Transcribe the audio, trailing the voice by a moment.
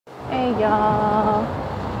Hey y'all,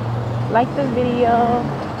 like the video.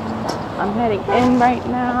 I'm heading in right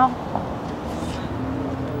now.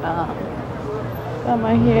 Got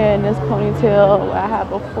my hair in this ponytail I had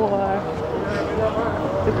before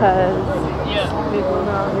because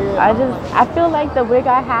I feel like the wig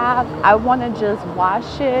I have, I want to just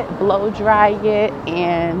wash it, blow dry it,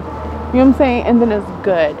 and you know what I'm saying, and then it's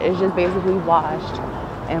good. It's just basically washed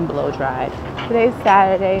and blow dried. Today's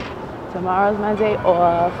Saturday, tomorrow's my day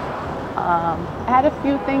off. I had a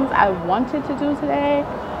few things I wanted to do today,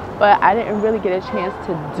 but I didn't really get a chance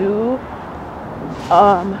to do.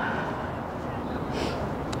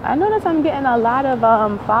 I noticed I'm getting a lot of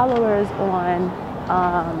followers on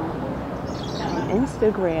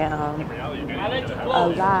Instagram, a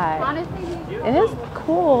lot, and it's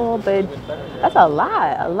cool, but that's a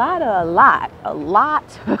lot.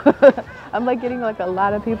 I'm like getting like a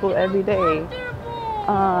lot of people every day.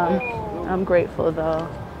 I'm grateful though.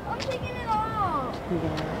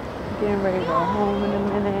 Yeah, getting ready to go home in a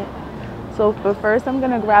minute. So, but first I'm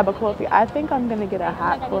gonna grab a coffee. I think I'm gonna get a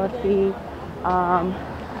hot coffee. I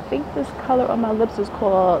think this color on my lips is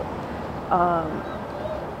called, I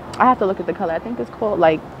have to look at the color. I think it's called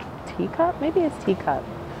like teacup. Maybe it's teacup.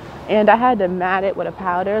 And I had to matte it with a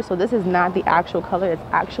powder. So this is not the actual color. It's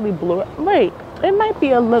actually blue. Wait, it might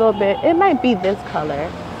be a little bit. It might be this color.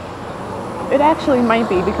 It actually might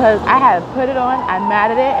be because I had put it on, I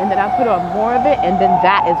matted it, and then I put on more of it, and then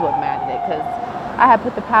that is what matted it. Because I had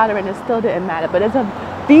put the powder and it still didn't matte it. But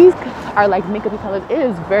these are like makeup colors. It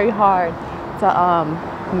is very hard to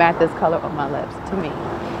matte this color on my lips, to me.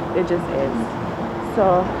 It just is.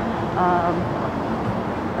 So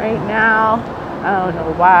right now, I don't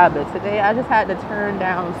know why, but today I just had to turn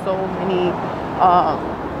down so many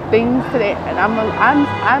things today, and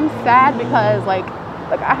I'm sad because like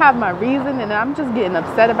I have my reason, and I'm just getting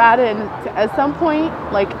upset about it. And at some point,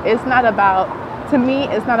 like to me,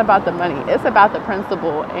 it's not about the money. It's about the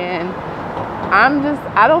principle. And I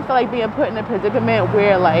don't feel like being put in a predicament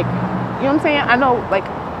where, like, you know what I'm saying? I know like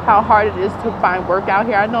how hard it is to find work out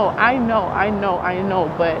here. I know.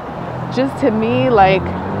 But just to me, like,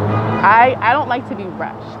 I don't like to be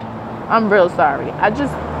rushed. I'm real sorry. I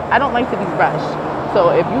don't like to be rushed. So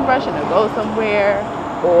if you rushing to go somewhere,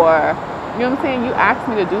 or you know what I'm saying, you ask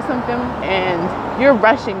me to do something and you're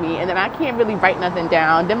rushing me, and then I can't really write nothing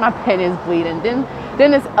down, then my pen is bleeding, then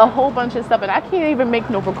it's a whole bunch of stuff, and I can't even make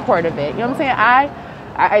no record of it. You know what I'm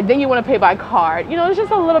saying? Then you want to pay by card. You know, it's just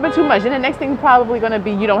a little bit too much. And the next thing probably going to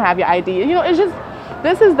be you don't have your ID. You know, it's just,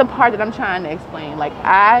 this is the part that I'm trying to explain. Like,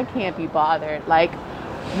 I can't be bothered. Like,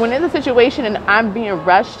 when it's a situation and I'm being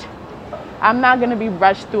rushed, I'm not going to be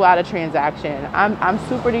rushed throughout a transaction. I'm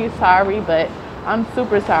super sorry, but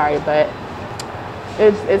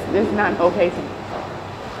it's not okay to me.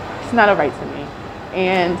 It's not all right to me.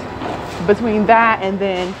 And between that and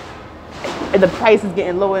then the price is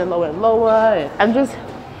getting lower and lower and lower, and I'm just,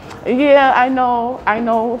 yeah, I know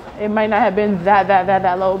it might not have been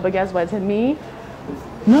that low, but guess what? To me,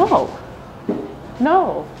 no.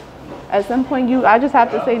 At some point, I just have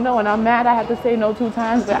to say no, and I'm mad I have to say no 2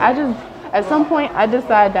 times, but at some point, I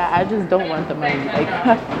decide that I just don't want the money. Like,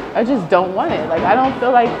 I just don't want it. Like, I don't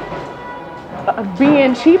feel like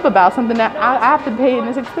being cheap about something that I have to pay and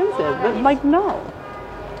it's expensive. But, like, no.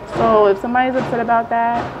 So if somebody's upset about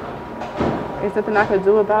that, there's nothing I could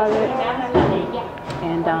do about it.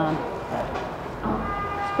 And that's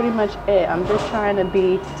pretty much it. I'm just trying to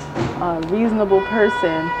be a reasonable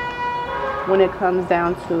person when it comes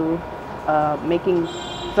down to making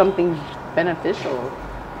something beneficial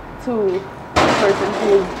to a person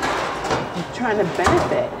who's trying to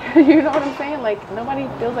benefit. You know what I'm saying? Like, nobody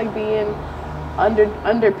feels like being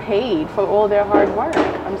underpaid for all their hard work.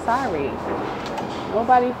 I'm sorry.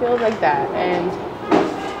 Nobody feels like that. And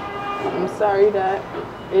I'm sorry that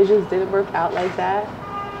it just didn't work out like that.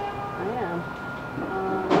 I am.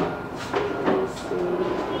 Let's see.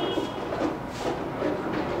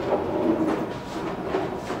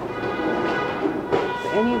 So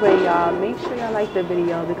anyway, y'all, make sure y'all like the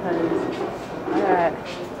video because I got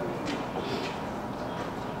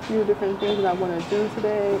a few different things that I want to do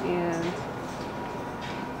today, and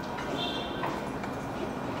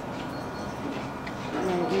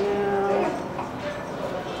right now,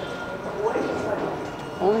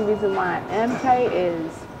 only reason why I am tight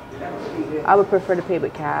is I would prefer to pay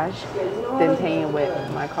with cash than paying with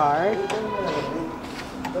my card.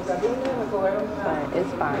 But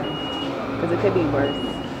it's fine, because it could be worse.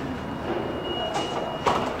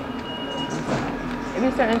 Maybe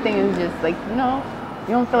certain things just like, you know,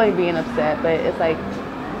 you don't feel like being upset, but it's like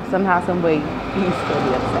somehow, some way, you still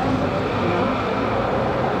be upset, you know?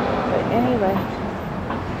 But anyway,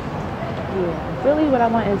 yeah, really what I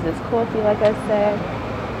want is this coffee, like I said,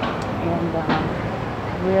 and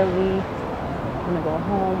really, I'm gonna go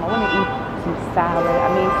home. I want to eat some salad. I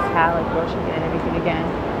made salad, grilled chicken, and everything again.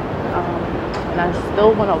 And I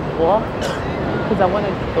still want to walk because I want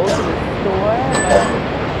to go to the store, but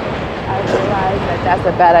I realized that that's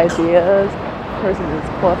a bad idea. This person is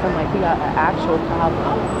coughing like he got an actual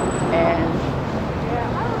problem, and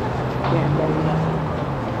getting ready to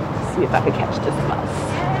see if I can catch this mouse.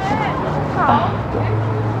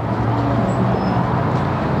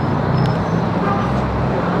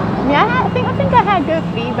 Yeah, I think I had good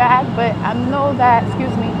feedback, but I know that,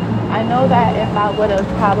 excuse me, I know that if I would have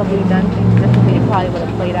probably done things differently, it probably would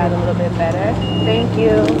have played out a little bit better. Thank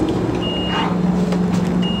you.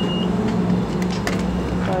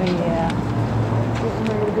 So yeah, getting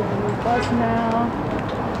ready to get on the bus now.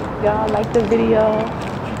 Y'all like the video?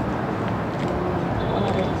 When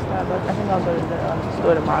I get to Starbucks, I think I'll go to the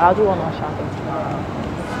store tomorrow. I'll do all my shopping tomorrow.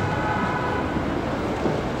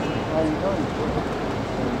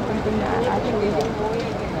 Something that I actually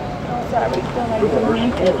feel like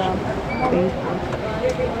doing is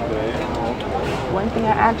one thing I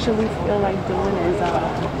actually feel like doing is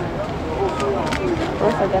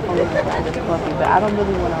first I definitely want to try this coffee, but I don't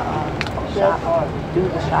really want to do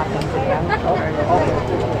the shopping today. I prefer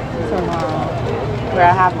to tomorrow where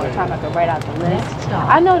I have more time I can write out the list.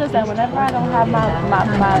 I notice that whenever I don't have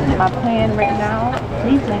my plan written out,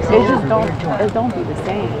 it don't be the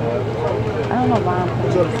same. I don't know why I'm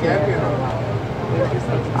putting this here.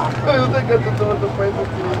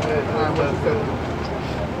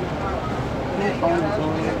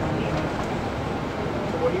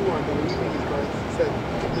 What do you want? The evening because he said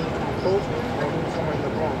close or somewhere in the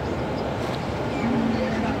Bronx.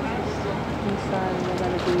 I'm sorry, we're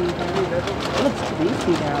gonna be it looks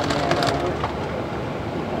greasy down there though.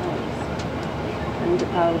 I need to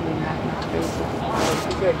probably knock my face off.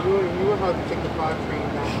 She said you were about to take the 5 train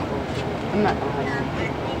down. I'm not gonna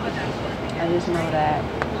lie. I just know that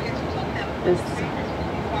this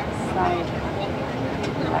side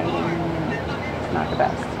lighting is not the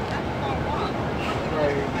best.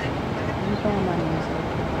 I'm throwing my music.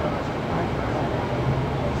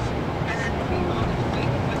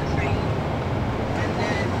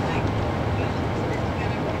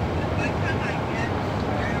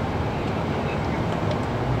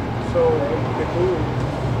 So the food.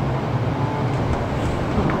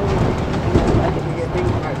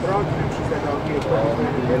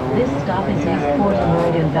 This stop is East Portland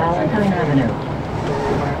Road and Valentine Avenue.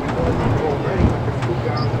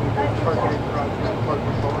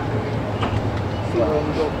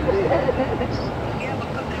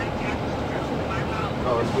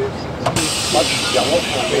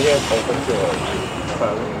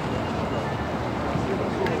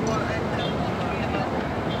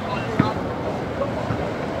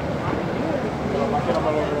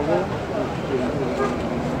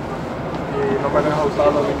 No me han dejado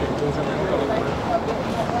usarlo de que 15 minutos.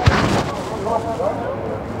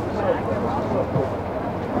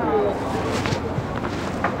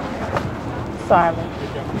 Sorry.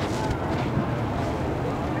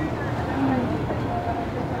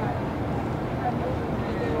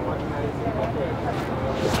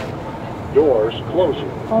 Doors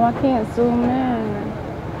closing. Oh, I can't zoom in.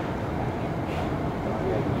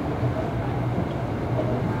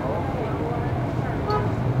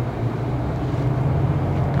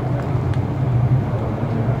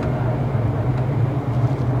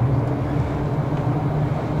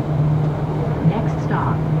 Next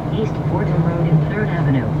stop, East Portland Road and 3rd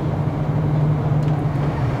Avenue.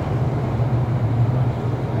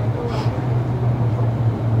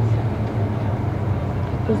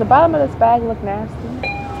 Does the bottom of this bag look nasty?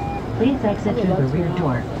 Please exit through the rear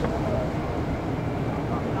door.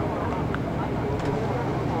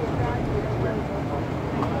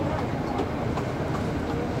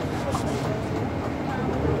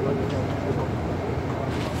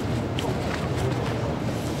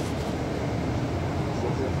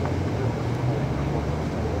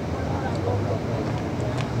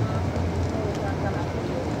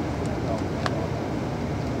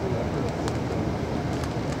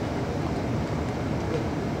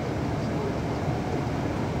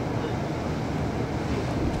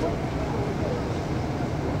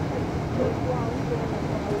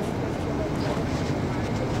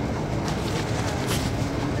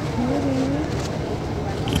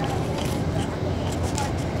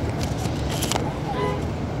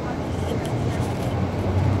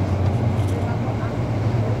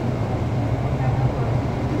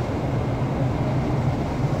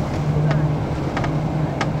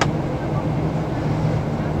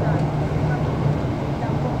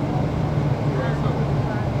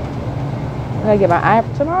 I gotta get my eye.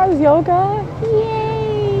 Tomorrow's yoga.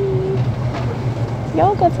 Yay!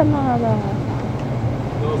 Yoga tomorrow.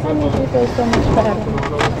 That makes me feel so much better.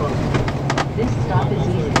 This stop is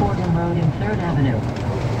East Fordham Road and 3rd Avenue.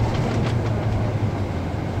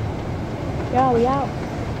 Yo, we out.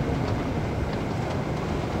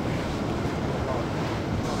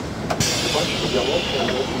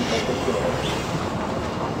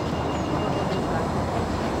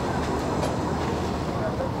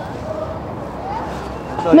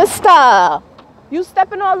 Mister, you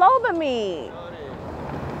stepping all over me.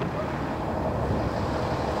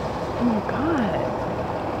 Oh my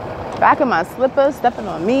God. Back of my slippers, stepping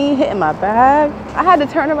on me, hitting my bag. I had to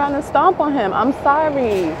turn around and stomp on him. I'm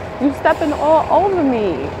sorry. You stepping all over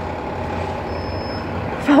me.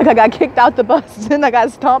 I feel like I got kicked out the bus, then I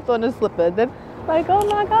got stomped on the slipper. Then, like, oh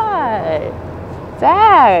my God.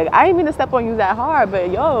 Dag, I didn't mean to step on you that hard, but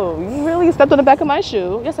yo, you really stepped on the back of my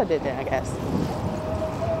shoe. Yes, I did then, I guess.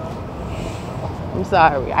 I'm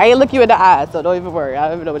sorry. I ain't look you in the eyes, so don't even worry. I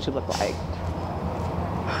don't even know what you look like.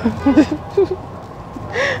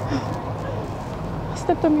 I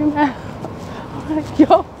stepped on your mouth.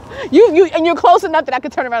 Yo, you, and you're close enough that I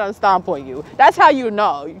could turn around and stomp on you. That's how you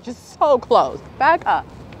know. You're just so close. Back up.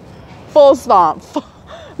 Full stomp.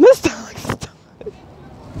 Mr.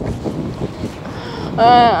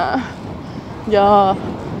 Y'all.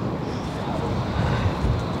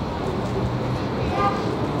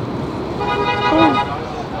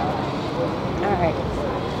 Alright.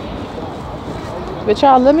 But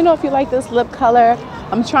y'all, let me know if you like this lip color.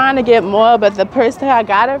 I'm trying to get more, but the person I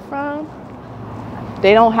got it from,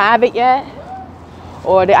 they don't have it yet.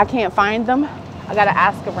 Or I can't find them. I gotta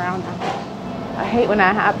ask around them. I hate when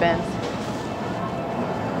that happens.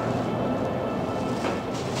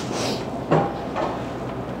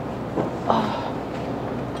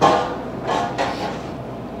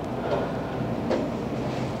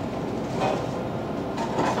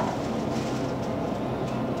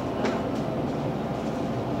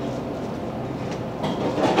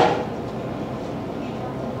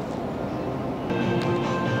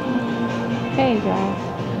 Hey y'all,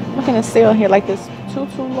 I'm not gonna stay on here like this too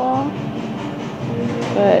long,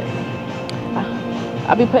 but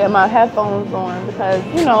I'll be putting my headphones on because,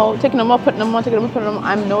 you know, taking them off, putting them on, taking them off, putting them on.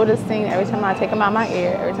 I'm noticing every time I take them out of my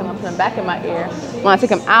ear, every time I put them back in my ear, when I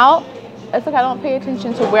take them out, it's like I don't pay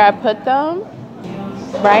attention to where I put them,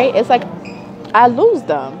 right? It's like I lose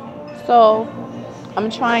them. So I'm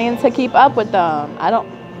trying to keep up with them.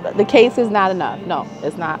 The case is not enough. No,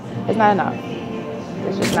 it's not enough.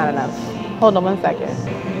 It's just not enough. Hold on 1 second.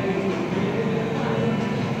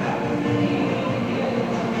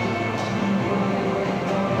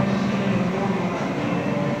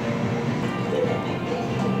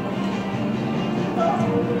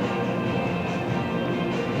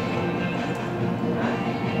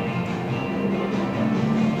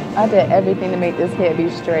 I did everything to make this hair be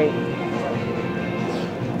straight.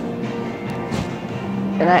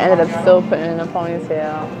 And I ended up still putting it in a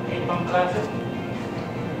ponytail.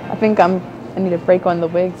 I think I need a break on the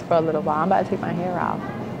wigs for a little while. I'm about to take my hair out.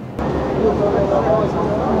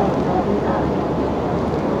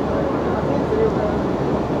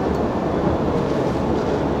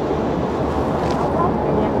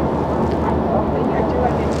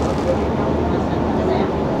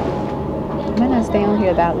 I might not stay on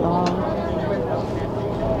here that long.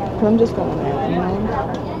 Cause I'm just going there, you know?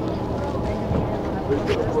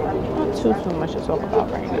 Not too much to talk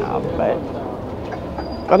about right now, but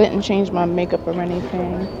I didn't change my makeup or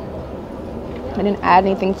anything. I didn't add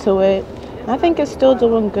anything to it. I think it's still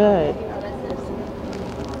doing good.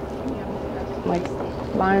 Like,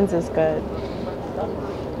 lines is good.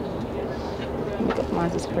 Makeup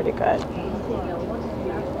lines is pretty good.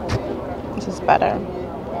 This is better.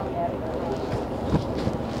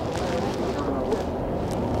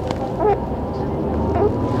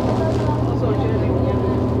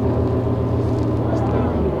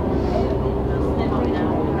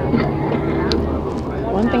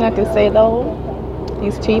 One thing I can say though,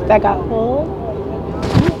 these teeth that got pulled.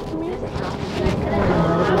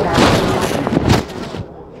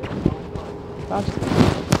 I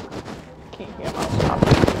can't hear myself.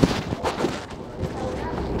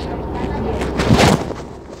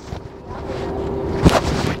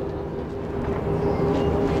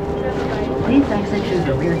 Please exit through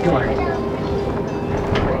the rear door.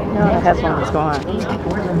 No, the headphone is gone. East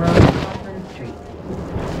Fordham Road and Hoffman Street.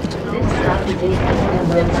 This stop is East Fordham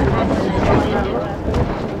Road and Hoffman Street.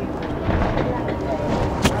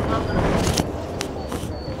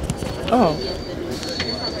 Oh.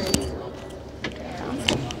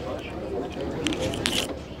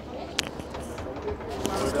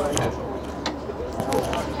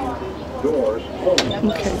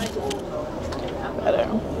 Okay. Better.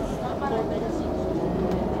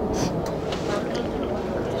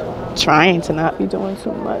 Trying to not be doing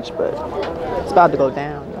too much, but it's about to go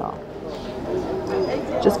down, y'all.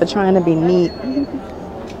 Just for trying to be neat.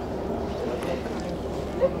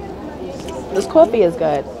 This coffee is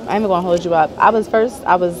good. I ain't even gonna hold you up. I was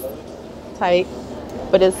tight,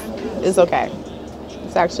 but it's okay.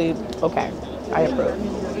 It's actually okay. I approve.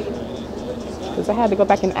 Because I had to go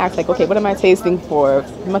back and ask, like, okay, what am I tasting for?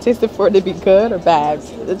 Am I tasting for it to be good or bad?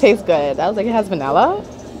 It tastes good. I was like, it has vanilla.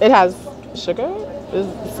 It has sugar. It's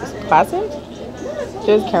classic.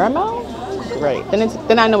 There's caramel. Great.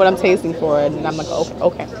 Then I know what I'm tasting for, and I'm like,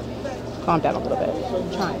 okay. Calm down a little bit.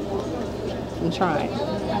 I'm trying.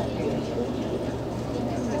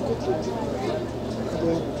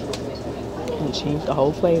 And change the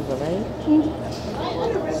whole flavor, right?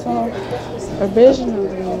 So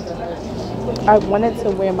originally, I wanted to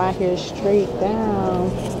wear my hair straight down.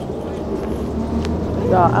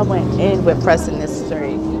 Y'all, I went in with pressing this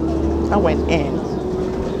straight. I went in.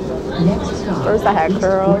 First I had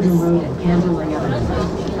curls. I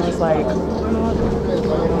was like,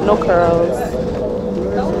 no curls.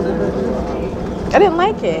 I didn't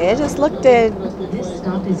like it. It just looked like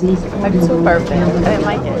too perfect. I didn't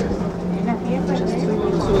like it.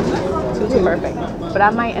 Too perfect. But I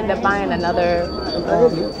might end up buying another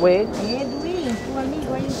wig.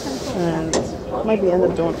 And I might end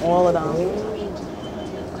up doing all of them.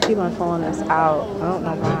 I keep on pulling this out. I don't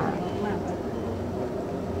know why.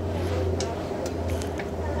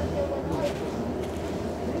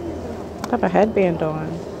 I have a headband on.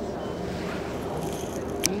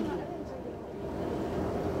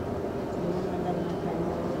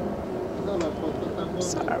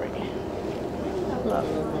 Sorry. Look.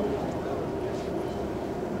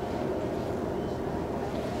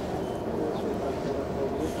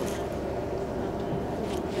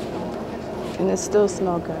 And it still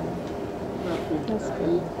smells good. That's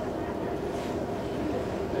good.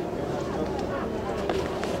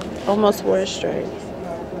 Almost wore it straight.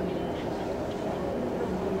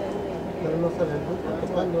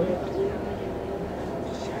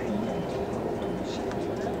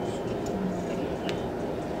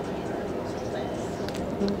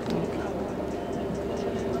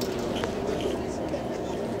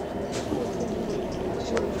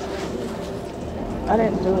 I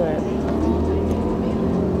didn't do it.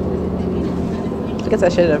 I guess I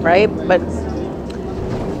should have, right? But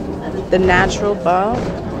the natural bump,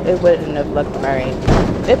 it wouldn't have looked right.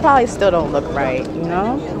 It probably still don't look right, you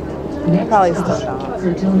know? It probably still don't.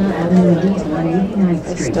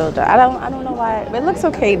 It still does. I don't know why. It looks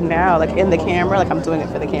okay now, like in the camera, like I'm doing it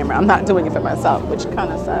for the camera. I'm not doing it for myself, which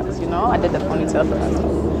kind of sucks, you know? I did the ponytail for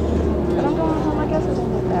myself. But I'm going home, I guess it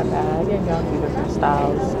doesn't look that bad. Again, y'all do different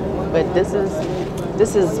styles. But this is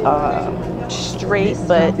straight,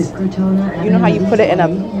 but you know how you put it in a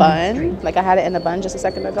bun? Like I had it in a bun just a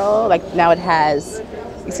second ago. Like now it has,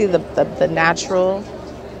 you see the natural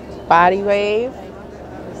body wave.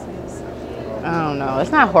 I don't know.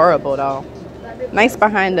 It's not horrible though. Nice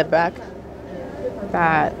behind the back.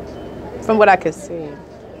 That, from what I could see.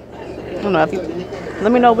 I don't know if you.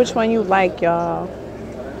 Let me know which one you like, y'all.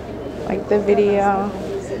 Like the video.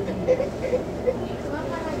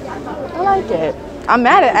 I like it. I'm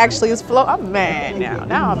mad at actually it's flow. I'm mad now.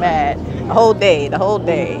 Now I'm mad. The whole day,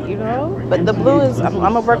 you know? But the blue is, I'm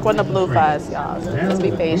gonna work on the blue fast, y'all. So just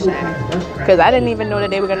be patient. Because I didn't even know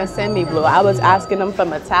that they were gonna send me blue. I was asking them for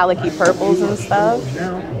metallic-y purples and stuff. They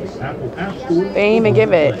didn't even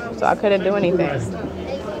give it. So I couldn't do anything.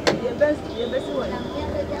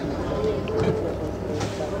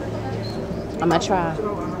 I'm gonna try.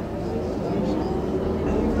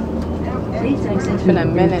 It's been a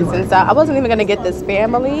minute since I wasn't even gonna get this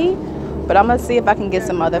family, but I'm gonna see if I can get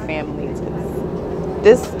some other families.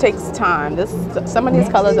 This takes time. Some of these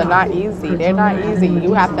colors are not easy. They're not easy.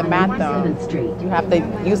 You have to mat them. You have to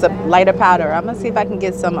use a lighter powder. I'm gonna see if I can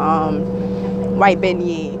get some white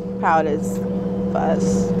beignet powders for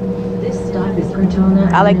us.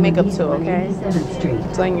 I like makeup too, okay?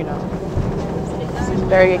 So you know, it's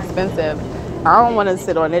very expensive. I don't want to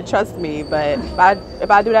sit on it, trust me, but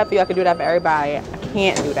if I do that for you, I can do that for everybody. I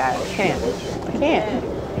can't do that. I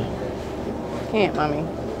can't, mommy.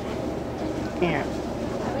 Can't.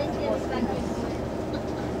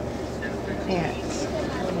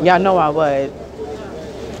 Y'all know I would.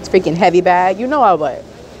 It's freaking heavy bag. You know I would.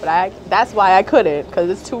 But that's why I couldn't, because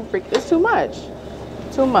it's too much.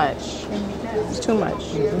 It's too much.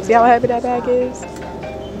 See how heavy that bag is?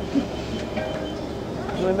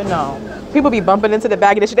 You don't even know. People be bumping into the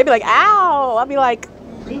bag of this shit. They be like, ow. I'll be like,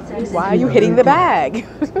 Why are you hitting the bag?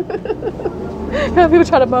 People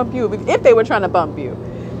try to bump you. If they were trying to bump you,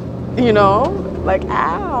 you know, like,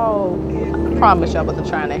 ow. I promise y'all wasn't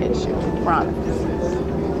trying to hit you. Promise.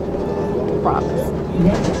 Promise.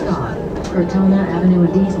 Next stop, Crotona Avenue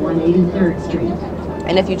and East 183rd Street.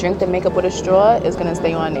 And if you drink the makeup with a straw, it's gonna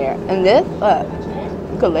stay on there. And this,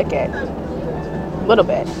 you could lick it. A little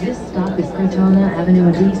bit. This stop is Crotona Avenue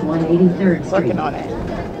and East 183rd Street. Working on it.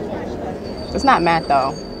 It's not matte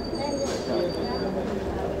though.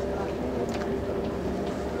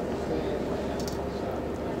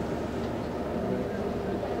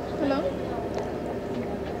 Hello.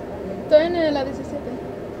 Estoy en la 17.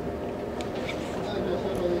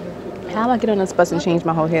 How do I get on this bus and change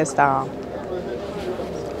my whole hairstyle?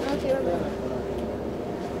 Okay, okay.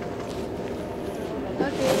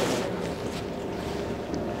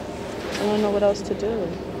 I don't know what else to do.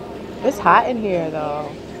 It's hot in here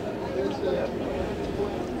though.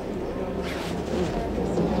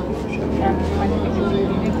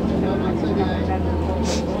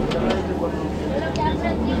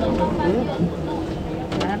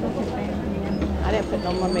 I didn't put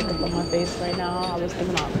no more makeup on my face right now. I was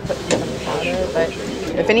thinking about putting some powder, but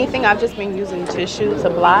if anything, I've just been using tissue to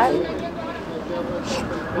blot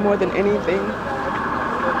more than anything.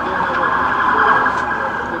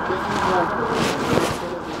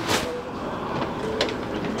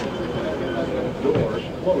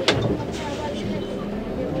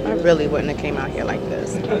 I really wouldn't have came out here like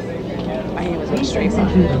this. My hair was in straight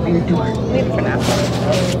front. Leave it for now.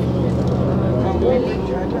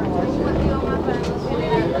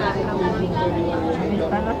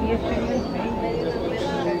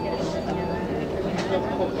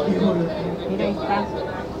 Mira, está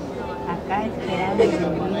acá esperando que el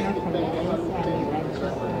niño se regrese a mi rancho.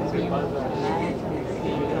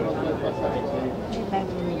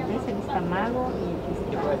 Es el estómago y aquí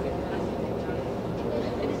está.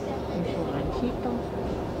 En su ranchito.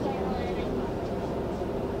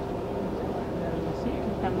 Sí, el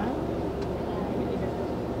estómago.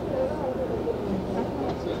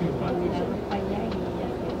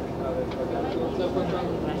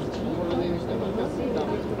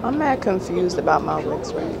 I'm mad confused about my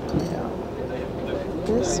wigs right now.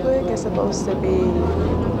 This wig is supposed to be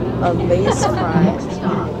a lace front,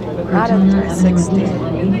 not a 360.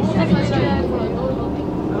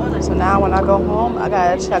 So now when I go home, I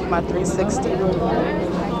gotta check my 360,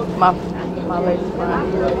 my lace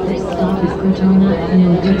front.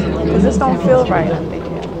 Cause this don't feel right, I'm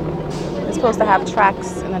thinking. It's supposed to have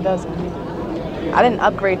tracks and it doesn't. I didn't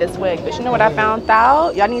upgrade this wig, but you know what I found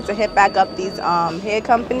out? Y'all need to hit back up these hair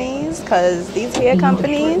companies, because these hair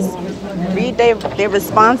companies read their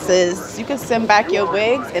responses. You can send back your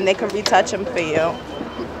wigs and they can retouch them for you.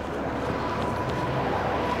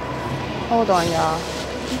 Hold on, y'all.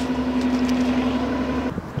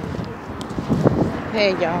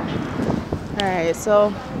 Hey, y'all. All right,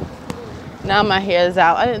 so now my hair is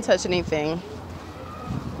out. I didn't touch anything.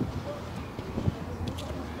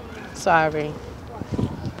 Sorry.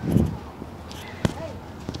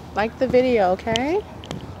 Like the video, okay?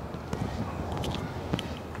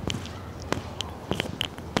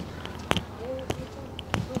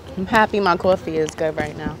 I'm happy my coffee is good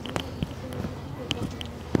right now.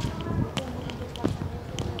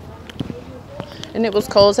 And it was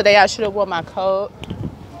cold today. I should have worn my coat.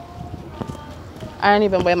 I didn't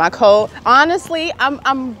even wear my coat. Honestly,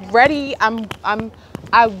 I'm ready.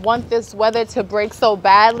 I want this weather to break so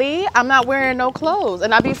badly. I'm not wearing no clothes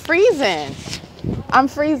and I be freezing. I'm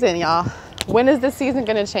freezing, y'all. When is this season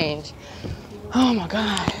gonna change? Oh my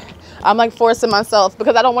God. I'm like forcing myself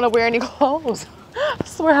because I don't want to wear any clothes. I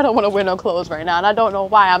swear I don't want to wear no clothes right now, and I don't know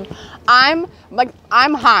why. I'm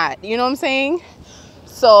hot. You know what I'm saying?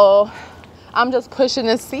 So I'm just pushing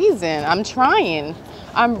this season. I'm trying.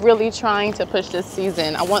 I'm really trying to push this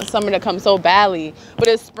season. I want summer to come so badly, but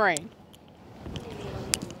it's spring.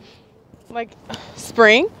 Like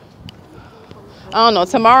spring. I don't know.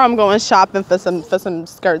 Tomorrow I'm going shopping for some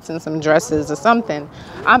skirts and some dresses or something.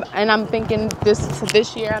 I'm thinking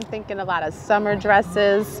this year I'm thinking a lot of summer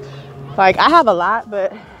dresses. Like I have a lot,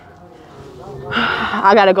 but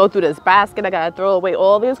I gotta go through this basket. I gotta throw away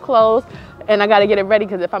all these clothes, and I gotta get it ready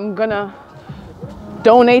because if I'm gonna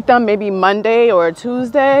donate them, maybe Monday or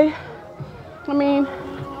Tuesday. I mean,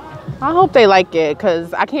 I hope they like it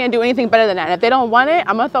because I can't do anything better than that. And if they don't want it,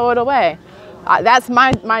 I'm gonna throw it away. That's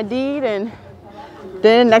my deed, and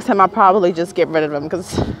then next time I'll probably just get rid of them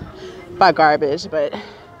because by garbage. But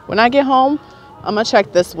when I get home, I'm gonna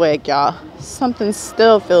check this wig, y'all. Something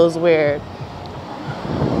still feels weird.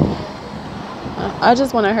 I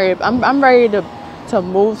just want to hurry up. I'm ready to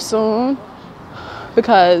move soon.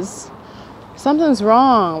 because something's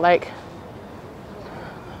wrong. Like,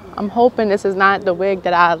 I'm hoping this is not the wig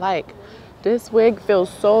that I like. This wig feels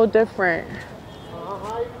so different.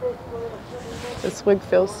 This wig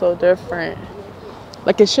feels so different.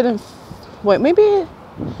 Like, it shouldn't. Wait, maybe.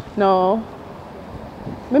 No.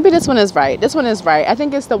 Maybe this one is right. This one is right. I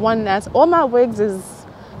think it's the one that's. All my wigs is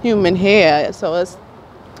human hair. So it's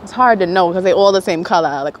hard to know because they all the same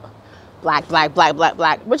color. Like, black, black, black, black,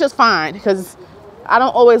 black. Which is fine because I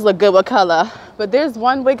don't always look good with color. But there's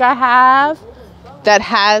one wig I have that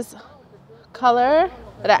has color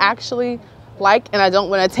that I actually like, and I don't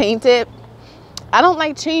want to taint it. I don't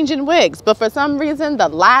like changing wigs, but for some reason the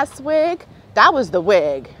last wig, that was the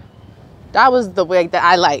wig that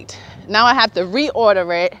I liked. Now I have to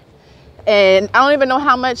reorder it, and I don't even know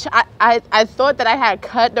how much. I thought that I had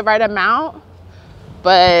cut the right amount,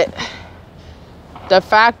 but the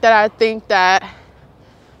fact that I think that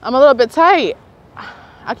I'm a little bit tight,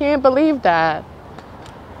 I can't believe that.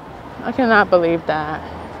 I cannot believe that.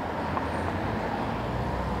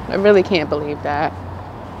 I really can't believe that.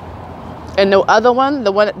 And the other one,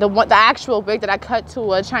 the actual wig that I cut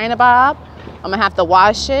to a China bob, I'm gonna have to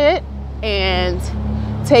wash it and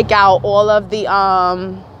take out all of the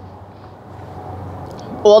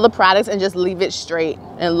products and just leave it straight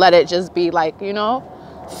and let it just be like, you know,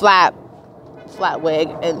 flat wig,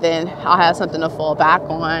 and then I'll have something to fall back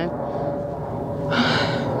on.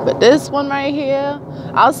 But this one right here,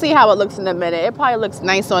 I'll see how it looks in a minute. It probably looks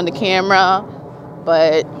nice on the camera,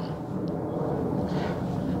 but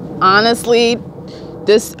honestly,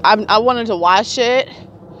 this I wanted to wash it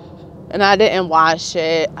and I didn't wash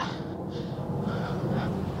it,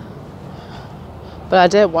 but I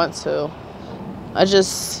did want to. I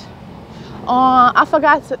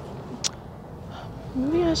forgot to.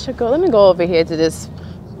 Maybe I should go. Let me go over here to this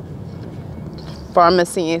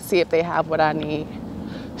pharmacy and see if they have what I need.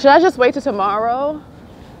 Should I just wait till tomorrow?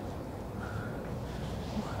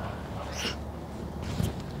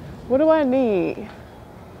 What do I need?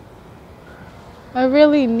 I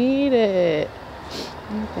really need it.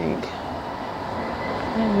 Let me think.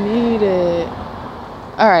 I need it.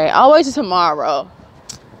 All right, I'll wait till tomorrow.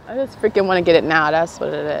 I just freaking want to get it now. That's what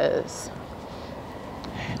it is.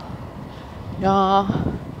 Y'all,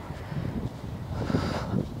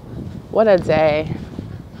 what a day.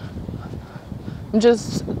 I'm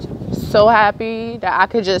just so happy that I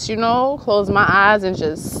could just, you know, close my eyes and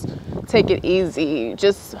just take it easy.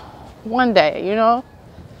 Just one day, you know.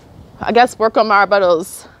 I guess work on my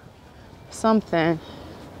rebuttals. Something.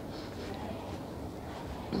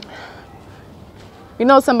 You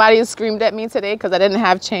know, somebody screamed at me today because I didn't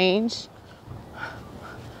have change.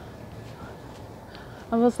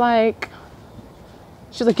 I was like,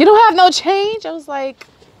 she was like, you don't have no change? I was like,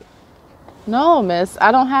 no, miss,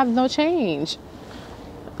 I don't have no change.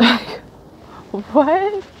 Like,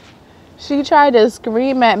 what? She tried to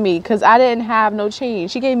scream at me because I didn't have no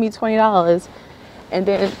change. She gave me $20. And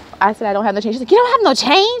then I said, I don't have no change. She's like, you don't have no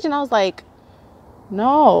change? And I was like,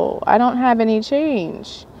 no, I don't have any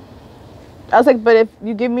change. I was like, but if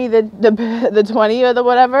you give me the 20 or the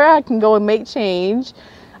whatever, I can go and make change.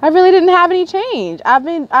 I really didn't have any change. I've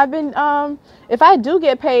been if I do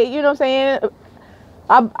get paid, you know what I'm saying,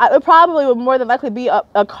 it probably would more than likely be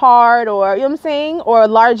a card, or, you know what I'm saying, or a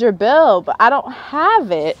larger bill, but I don't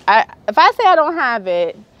have it. If I say I don't have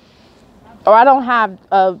it, or I don't have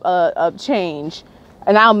a change,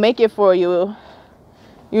 and I'll make it for you,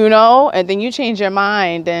 you know, and then you change your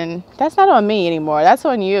mind, then that's not on me anymore. That's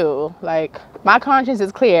on you. Like, my conscience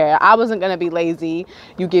is clear. I wasn't going to be lazy.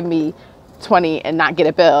 You give me 20 and not get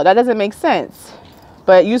a bill. That doesn't make sense.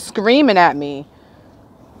 But you screaming at me.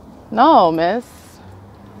 No, miss.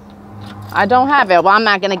 I don't have it. Well, I'm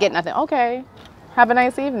not going to get nothing. Okay. Have a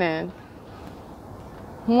nice evening.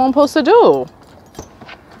 What am I supposed to do?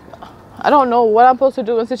 I don't know what I'm supposed to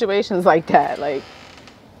do in situations like that. Like,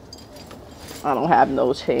 I don't have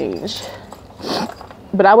no change.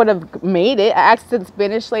 But I would have made it. I asked the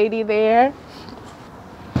Spanish lady there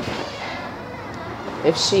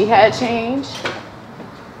if she had change.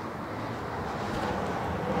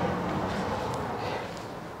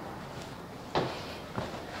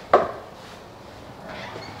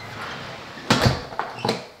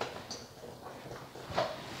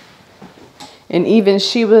 And even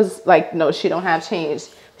she was like, no, she don't have change.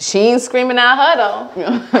 She ain't screaming at her though. You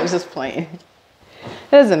know, I'm just playing.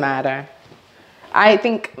 It doesn't matter. I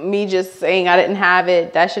think me just saying I didn't have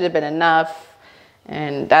it, that should have been enough.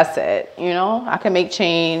 And that's it. You know, I can make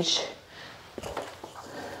change.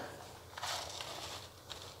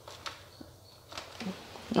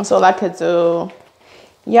 That's all I could do.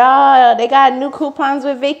 Y'all, they got new coupons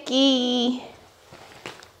with Vicky.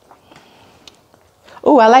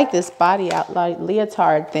 Oh, I like this body out like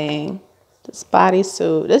leotard thing. This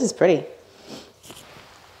bodysuit. This is pretty.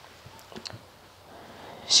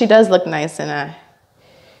 She does look nice in a.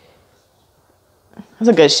 It's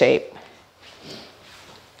a good shape.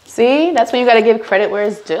 See, that's when you gotta give credit where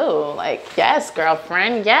it's due. Like, yes,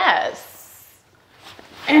 girlfriend, yes.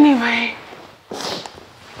 Anyway.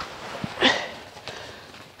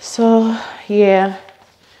 So, yeah.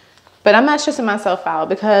 But I'm not stressing myself out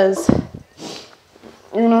because,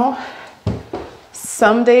 you know,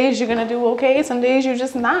 some days you're gonna do okay, some days you're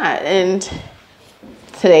just not. And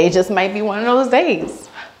today just might be one of those days.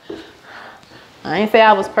 I ain't say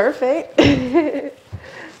I was perfect, you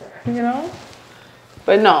know?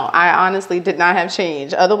 But no, I honestly did not have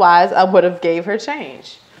change. Otherwise, I would have gave her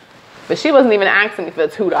change. But she wasn't even asking me for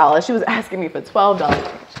 $2. She was asking me for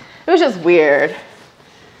 $12. It was just weird.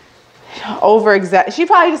 She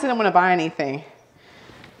probably just didn't want to buy anything.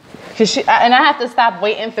 And I have to stop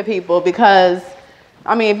waiting for people because,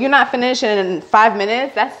 I mean, if you're not finished in 5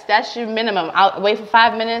 minutes, that's your minimum. I'll wait for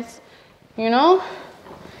 5 minutes, you know?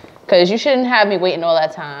 Because you shouldn't have me waiting all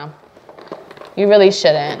that time. You really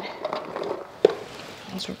shouldn't.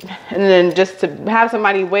 And then just to have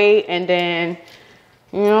somebody wait and then,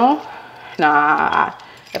 you know, nah.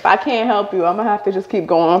 If I can't help you, I'm going to have to just keep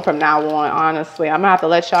going from now on, honestly. I'm going to have to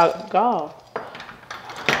let y'all go.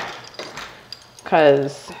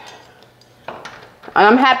 Because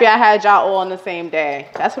I'm happy I had y'all all on the same day.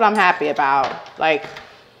 That's what I'm happy about. Like,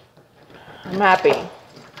 I'm happy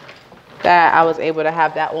that I was able to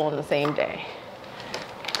have that all on the same day.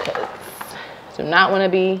 Because I do not want to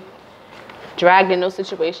be dragging those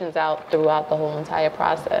situations out throughout the whole entire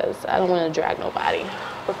process. I don't want to drag nobody.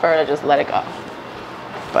 I prefer to just let it go.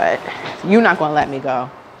 But if you're not going to let me go,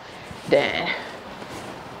 then,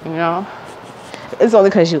 you know, it's only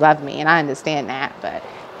because you love me, and I understand that, but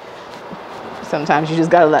sometimes you just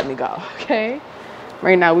got to let me go, okay?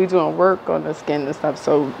 Right now, we doing work on the skin and stuff,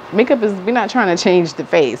 so makeup is, we're not trying to change the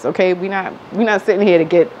face, okay? We're not sitting here to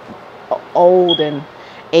get old and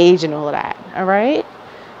age and all of that, all right?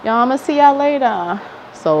 Y'all, I'm going to see y'all later.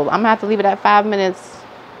 So I'm going to have to leave it at 5 minutes,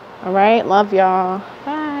 all right? Love y'all.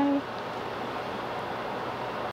 Bye.